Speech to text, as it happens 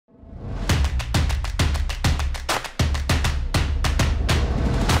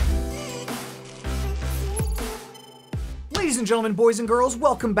and gentlemen, boys and girls,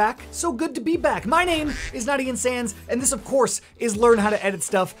 welcome back. So good to be back. My name is Not Ian Sands, and this, of course, is Learn How to Edit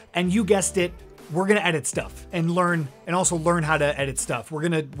Stuff, and you guessed it, we're gonna edit stuff and also learn how to edit stuff. We're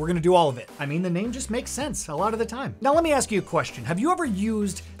gonna do all of it. I mean, the name just makes sense a lot of the time. Now let me ask you a question. Have you ever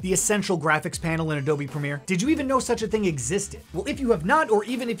used the Essential Graphics panel in Adobe Premiere? Did you even know such a thing existed? Well, if you have not, or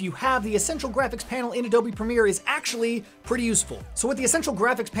even if you have, the Essential Graphics panel in Adobe Premiere is actually pretty useful. So what the Essential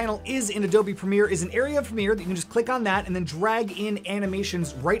Graphics panel is in Adobe Premiere is an area of Premiere that you can just click on that and then drag in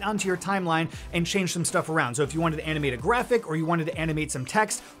animations right onto your timeline and change some stuff around. So if you wanted to animate a graphic or you wanted to animate some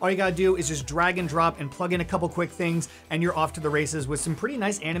text, all you gotta do is just drag and drop and plug in a couple quick things and you're off to the races with some pretty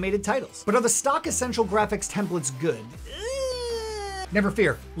nice animated titles. But are the stock Essential Graphics templates good? Never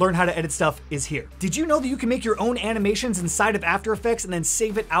fear, Learn How to Edit Stuff is here. Did you know that you can make your own animations inside of After Effects and then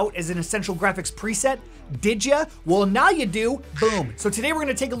save it out as an Essential Graphics preset? Did ya? Well, now you do. Boom. So today we're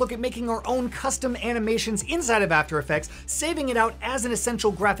gonna take a look at making our own custom animations inside of After Effects, saving it out as an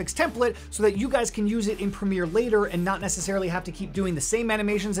Essential Graphics template so that you guys can use it in Premiere later and not necessarily have to keep doing the same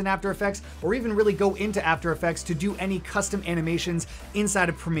animations in After Effects or even really go into After Effects to do any custom animations inside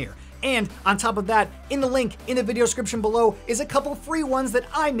of Premiere. And on top of that, in the link in the video description below is a couple free ones that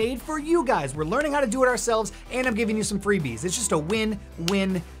I made for you guys. We're learning how to do it ourselves and I'm giving you some freebies. It's just a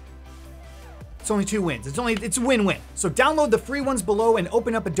win-win. It's only two wins. It's a win-win. So download the free ones below and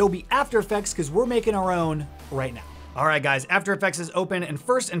open up Adobe After Effects because we're making our own right now. All right, guys, After Effects is open, and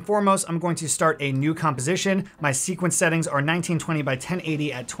first and foremost, I'm going to start a new composition. My sequence settings are 1920 by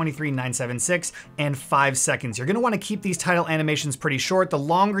 1080 at 23,976 and 5 seconds. You're gonna wanna keep these title animations pretty short. The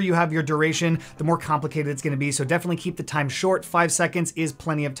longer you have your duration, the more complicated it's gonna be, so definitely keep the time short. 5 seconds is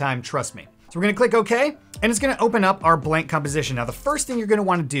plenty of time, trust me. So we're gonna click OK, and it's gonna open up our blank composition. Now, the first thing you're gonna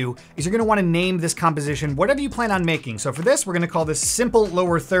wanna do is you're gonna wanna name this composition whatever you plan on making. So for this, we're gonna call this Simple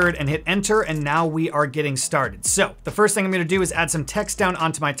Lower Third and hit Enter, and now we are getting started. So the first thing I'm gonna do is add some text down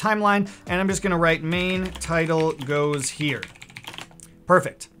onto my timeline, and I'm just gonna write main title goes here.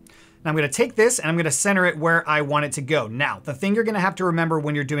 Perfect. Now I'm gonna take this and I'm gonna center it where I want it to go. Now, the thing you're gonna have to remember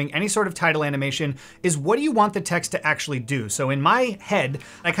when you're doing any sort of title animation is what do you want the text to actually do? So in my head,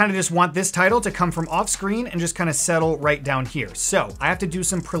 I kind of just want this title to come from off screen and just kind of settle right down here. So I have to do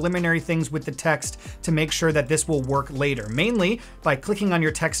some preliminary things with the text to make sure that this will work later. Mainly by clicking on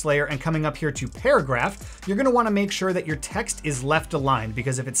your text layer and coming up here to paragraph, you're gonna wanna make sure that your text is left aligned,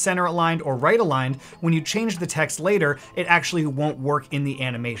 because if it's center aligned or right aligned, when you change the text later, it actually won't work in the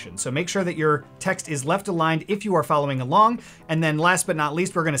animation. So make sure that your text is left aligned if you are following along. And then last but not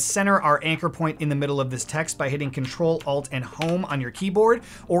least, we're gonna center our anchor point in the middle of this text by hitting Control, Alt, and Home on your keyboard.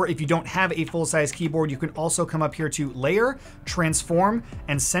 Or if you don't have a full-size keyboard, you can also come up here to Layer, Transform,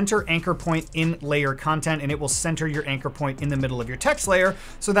 and Center Anchor Point in Layer Content, and it will center your anchor point in the middle of your text layer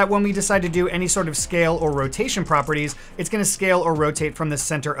so that when we decide to do any sort of scale or rotation properties, it's gonna scale or rotate from the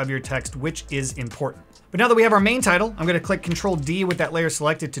center of your text, which is important. But now that we have our main title, I'm gonna click Control D with that layer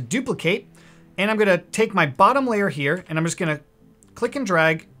selected to duplicate, and I'm gonna take my bottom layer here, and I'm just gonna click and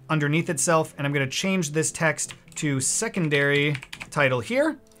drag underneath itself, and I'm gonna change this text to secondary title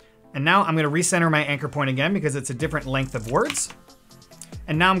here. And now I'm gonna recenter my anchor point again because it's a different length of words.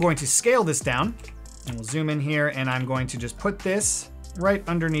 And now I'm going to scale this down, and we'll zoom in here, and I'm going to just put this right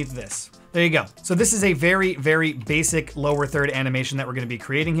underneath this. There you go. So this is a very, very basic lower third animation that we're gonna be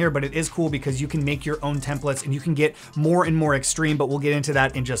creating here, but it is cool because you can make your own templates and you can get more and more extreme, but we'll get into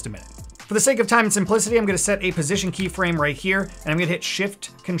that in just a minute. For the sake of time and simplicity, I'm gonna set a position keyframe right here, and I'm gonna hit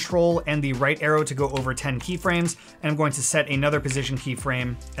Shift, Control, and the right arrow to go over 10 keyframes, and I'm going to set another position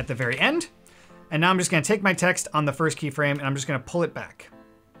keyframe at the very end. And now I'm just gonna take my text on the first keyframe and I'm just gonna pull it back,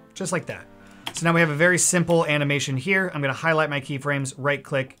 just like that. So now we have a very simple animation here. I'm gonna highlight my keyframes, right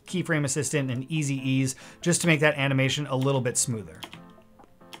click, keyframe assistant, and easy ease, just to make that animation a little bit smoother.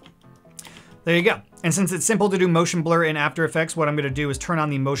 There you go. And since it's simple to do motion blur in After Effects, what I'm gonna do is turn on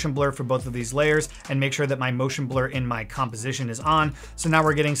the motion blur for both of these layers and make sure that my motion blur in my composition is on. So now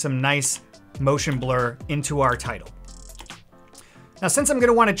we're getting some nice motion blur into our title. Now, since I'm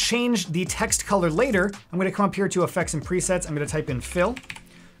gonna wanna change the text color later, I'm gonna come up here to Effects and Presets. I'm gonna type in Fill.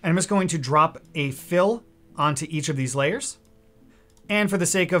 And I'm just going to drop a fill onto each of these layers. And for the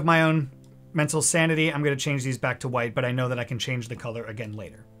sake of my own mental sanity, I'm gonna change these back to white, but I know that I can change the color again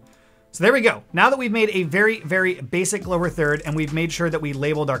later. So there we go. Now that we've made a very, very basic lower third and we've made sure that we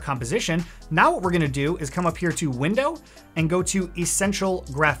labeled our composition, now what we're gonna do is come up here to Window and go to Essential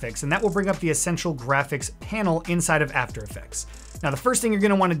Graphics, and that will bring up the Essential Graphics panel inside of After Effects. Now, the first thing you're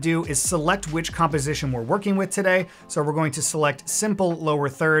gonna wanna do is select which composition we're working with today. So we're going to select Simple Lower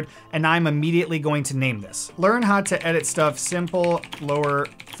Third, and I'm immediately going to name this. Learn How to Edit Stuff Simple Lower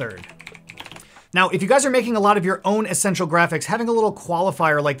Third. Now, if you guys are making a lot of your own essential graphics, having a little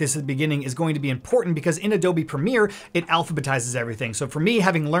qualifier like this at the beginning is going to be important because in Adobe Premiere, it alphabetizes everything. So for me,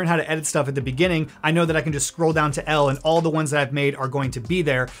 having learned how to edit stuff at the beginning, I know that I can just scroll down to L and all the ones that I've made are going to be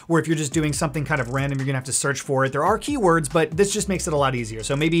there. Where if you're just doing something kind of random, you're gonna have to search for it. There are keywords, but this just makes it a lot easier.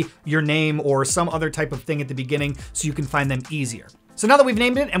 So maybe your name or some other type of thing at the beginning so you can find them easier. So now that we've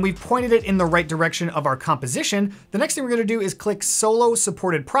named it and we've pointed it in the right direction of our composition, the next thing we're gonna do is click Solo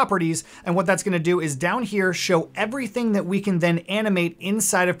Supported Properties. And what that's gonna do is down here show everything that we can then animate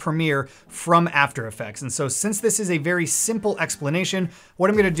inside of Premiere from After Effects. And so since this is a very simple explanation,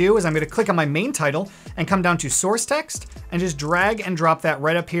 what I'm gonna do is I'm gonna click on my main title and come down to Source Text and just drag and drop that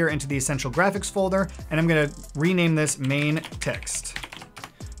right up here into the Essential Graphics folder. And I'm gonna rename this Main Text.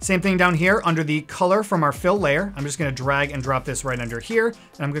 Same thing down here under the color from our fill layer. I'm just gonna drag and drop this right under here.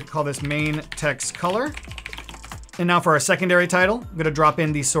 And I'm gonna call this main text color. And now for our secondary title, I'm gonna drop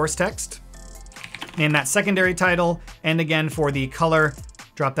in the source text. Name that secondary title. And again, for the color,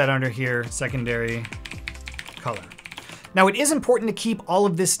 drop that under here, secondary color. Now it is important to keep all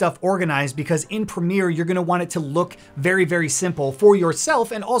of this stuff organized because in Premiere, you're gonna want it to look very, very simple for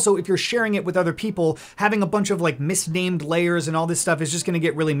yourself. And also if you're sharing it with other people, having a bunch of like misnamed layers and all this stuff is just gonna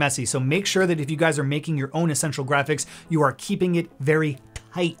get really messy. So make sure that if you guys are making your own essential graphics, you are keeping it very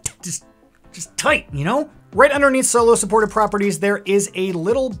tight, just tight, you know? Right underneath Solo Supported Properties, there is a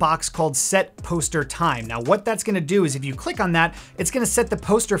little box called Set Poster Time. Now what that's gonna do is if you click on that, it's gonna set the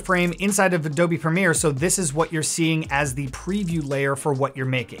poster frame inside of Adobe Premiere. So this is what you're seeing as the preview layer for what you're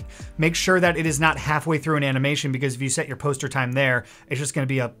making. Make sure that it is not halfway through an animation because if you set your poster time there, it's just gonna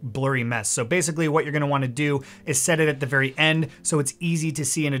be a blurry mess. So basically what you're gonna wanna do is set it at the very end so it's easy to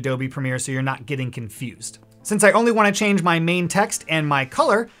see in Adobe Premiere so you're not getting confused. Since I only wanna change my main text and my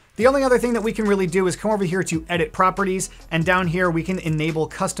color, the only other thing that we can really do is come over here to Edit Properties, and down here we can enable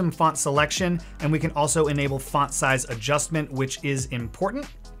Custom Font Selection, and we can also enable Font Size Adjustment, which is important.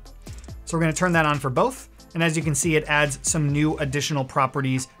 So we're gonna turn that on for both. And as you can see, it adds some new additional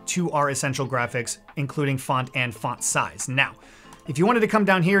properties to our essential graphics, including font and font size. Now, if you wanted to come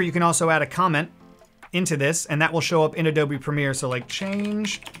down here, you can also add a comment into this, and that will show up in Adobe Premiere. So like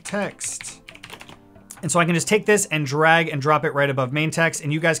change text. And so I can just take this and drag and drop it right above main text,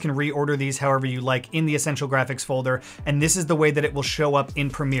 and you guys can reorder these however you like in the Essential Graphics folder. And this is the way that it will show up in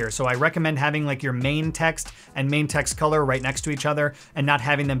Premiere. So I recommend having like your main text and main text color right next to each other and not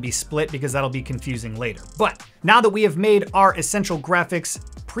having them be split because that'll be confusing later. But now that we have made our Essential Graphics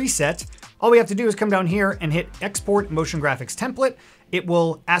preset, all we have to do is come down here and hit Export Motion Graphics Template. It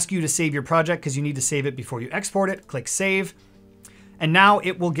will ask you to save your project because you need to save it before you export it. Click Save. And now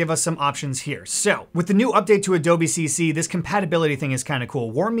it will give us some options here. So with the new update to Adobe CC, this compatibility thing is kind of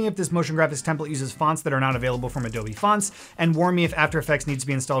cool. Warn me if this motion graphics template uses fonts that are not available from Adobe Fonts, and warn me if After Effects needs to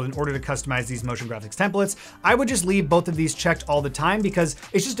be installed in order to customize these motion graphics templates. I would just leave both of these checked all the time because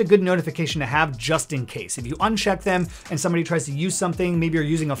it's just a good notification to have just in case. If you uncheck them and somebody tries to use something, maybe you're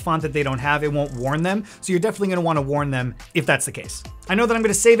using a font that they don't have, it won't warn them. So you're definitely gonna wanna warn them if that's the case. I know that I'm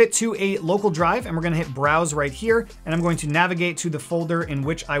gonna save it to a local drive, and we're gonna hit Browse right here, and I'm going to navigate to the folder in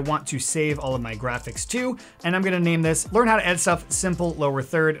which I want to save all of my graphics to, and I'm gonna name this Learn How to Edit Stuff Simple Lower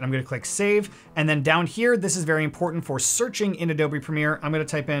Third, and I'm gonna click Save. And then down here, this is very important for searching in Adobe Premiere. I'm gonna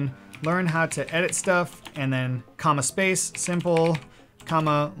type in Learn How to Edit Stuff, and then comma space, simple,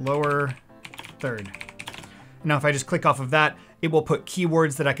 comma, lower third. Now if I just click off of that, it will put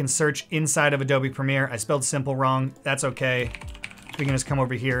keywords that I can search inside of Adobe Premiere. I spelled simple wrong, that's okay. We can just come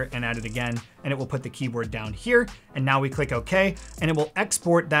over here and add it again, and it will put the keyword down here. And now we click OK, and it will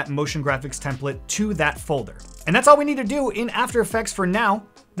export that motion graphics template to that folder. And that's all we need to do in After Effects for now.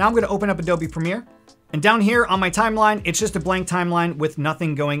 Now I'm going to open up Adobe Premiere. And down here on my timeline, it's just a blank timeline with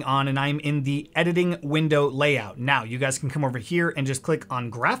nothing going on, and I'm in the editing window layout. Now you guys can come over here and just click on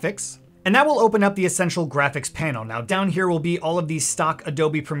Graphics. And that will open up the Essential Graphics panel. Now down here will be all of these stock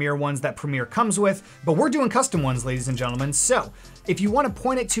Adobe Premiere ones that Premiere comes with, but we're doing custom ones, ladies and gentlemen. So if you want to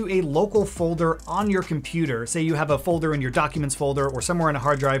point it to a local folder on your computer, say you have a folder in your Documents folder or somewhere on a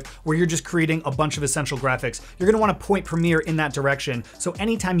hard drive where you're just creating a bunch of Essential Graphics, you're going to want to point Premiere in that direction. So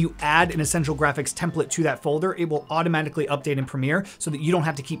anytime you add an Essential Graphics template to that folder, it will automatically update in Premiere so that you don't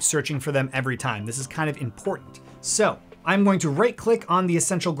have to keep searching for them every time. This is kind of important. So I'm going to right click on the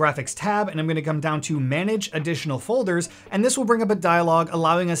Essential Graphics tab, and I'm going to come down to Manage Additional Folders, and this will bring up a dialog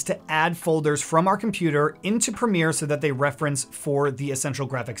allowing us to add folders from our computer into Premiere so that they reference for the Essential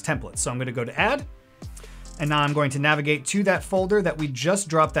Graphics template. So I'm going to go to Add, and now I'm going to navigate to that folder that we just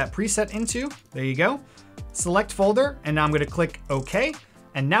dropped that preset into. There you go. Select folder, and now I'm going to click OK.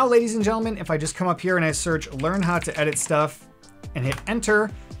 And now, ladies and gentlemen, if I just come up here and I search Learn How to Edit Stuff and hit Enter,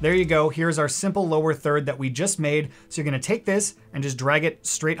 There you go. Here's our simple lower third that we just made. So you're gonna take this and just drag it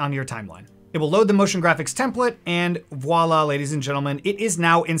straight onto your timeline. It will load the motion graphics template, and voila, ladies and gentlemen, it is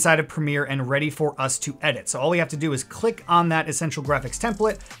now inside of Premiere and ready for us to edit. So all we have to do is click on that Essential Graphics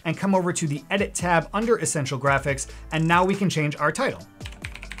template and come over to the Edit tab under Essential Graphics, and now we can change our title.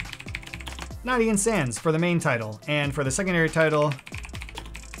 Naughty and Sans for the main title, and for the secondary title,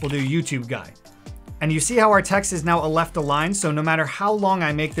 we'll do YouTube Guy. And you see how our text is now a left aligned, so no matter how long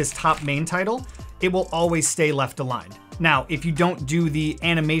I make this top main title, it will always stay left aligned. Now, if you don't do the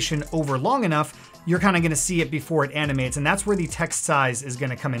animation over long enough, you're kind of gonna see it before it animates, and that's where the text size is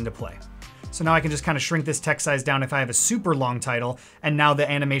gonna come into play. So now I can just kind of shrink this text size down if I have a super long title, and now the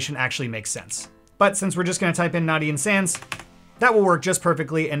animation actually makes sense. But since we're just gonna type in Naughty and Sans, that will work just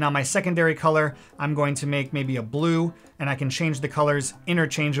perfectly. And now my secondary color, I'm going to make maybe a blue, and I can change the colors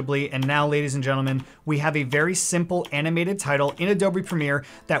interchangeably. And now, ladies and gentlemen, we have a very simple animated title in Adobe Premiere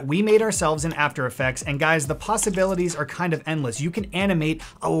that we made ourselves in After Effects. And guys, the possibilities are kind of endless. You can animate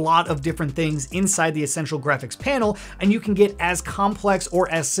a lot of different things inside the Essential Graphics panel, and you can get as complex or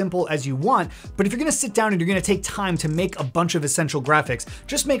as simple as you want. But if you're gonna sit down and you're gonna take time to make a bunch of Essential Graphics,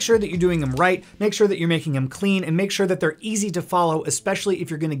 just make sure that you're doing them right, make sure that you're making them clean, and make sure that they're easy to follow, especially if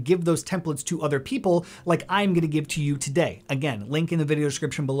you're gonna give those templates to other people like I'm gonna give to you today. Again, link in the video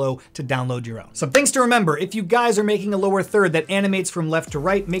description below to download your own. Some things to remember: if you guys are making a lower third that animates from left to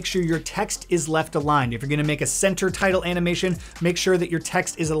right, make sure your text is left aligned. If you're gonna make a center title animation, make sure that your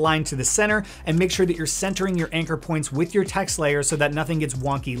text is aligned to the center, and make sure that you're centering your anchor points with your text layer so that nothing gets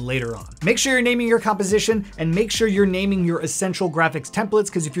wonky later on. Make sure you're naming your composition, and make sure you're naming your Essential Graphics templates,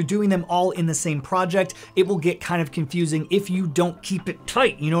 because if you're doing them all in the same project, it will get kind of confusing if you don't keep it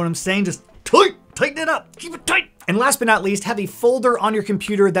tight. You know what I'm saying? Just tighten it up, keep it tight. And last but not least, have a folder on your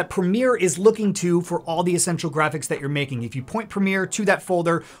computer that Premiere is looking to for all the Essential Graphics that you're making. If you point Premiere to that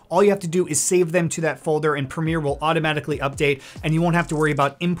folder, all you have to do is save them to that folder, and Premiere will automatically update, and you won't have to worry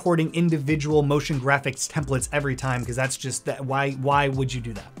about importing individual motion graphics templates every time, because that's just that. Why would you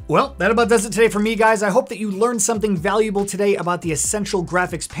do that? Well, that about does it today for me, guys. I hope that you learned something valuable today about the Essential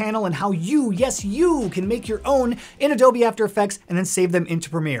Graphics panel and how you, yes, you can make your own in Adobe After Effects and then save them into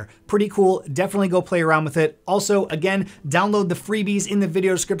Premiere. Pretty cool. Definitely go play around with it. Also, again, download the freebies in the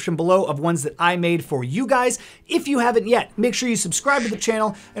video description below of ones that I made for you guys. If you haven't yet, make sure you subscribe to the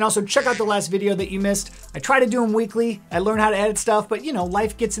channel, and also check out the last video that you missed. I try to do them weekly. I learn how to edit stuff, but you know,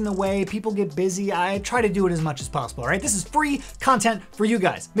 life gets in the way, people get busy. I try to do it as much as possible, all right? This is free content for you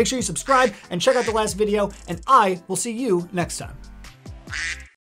guys. Make sure you subscribe and check out the last video, and I will see you next time.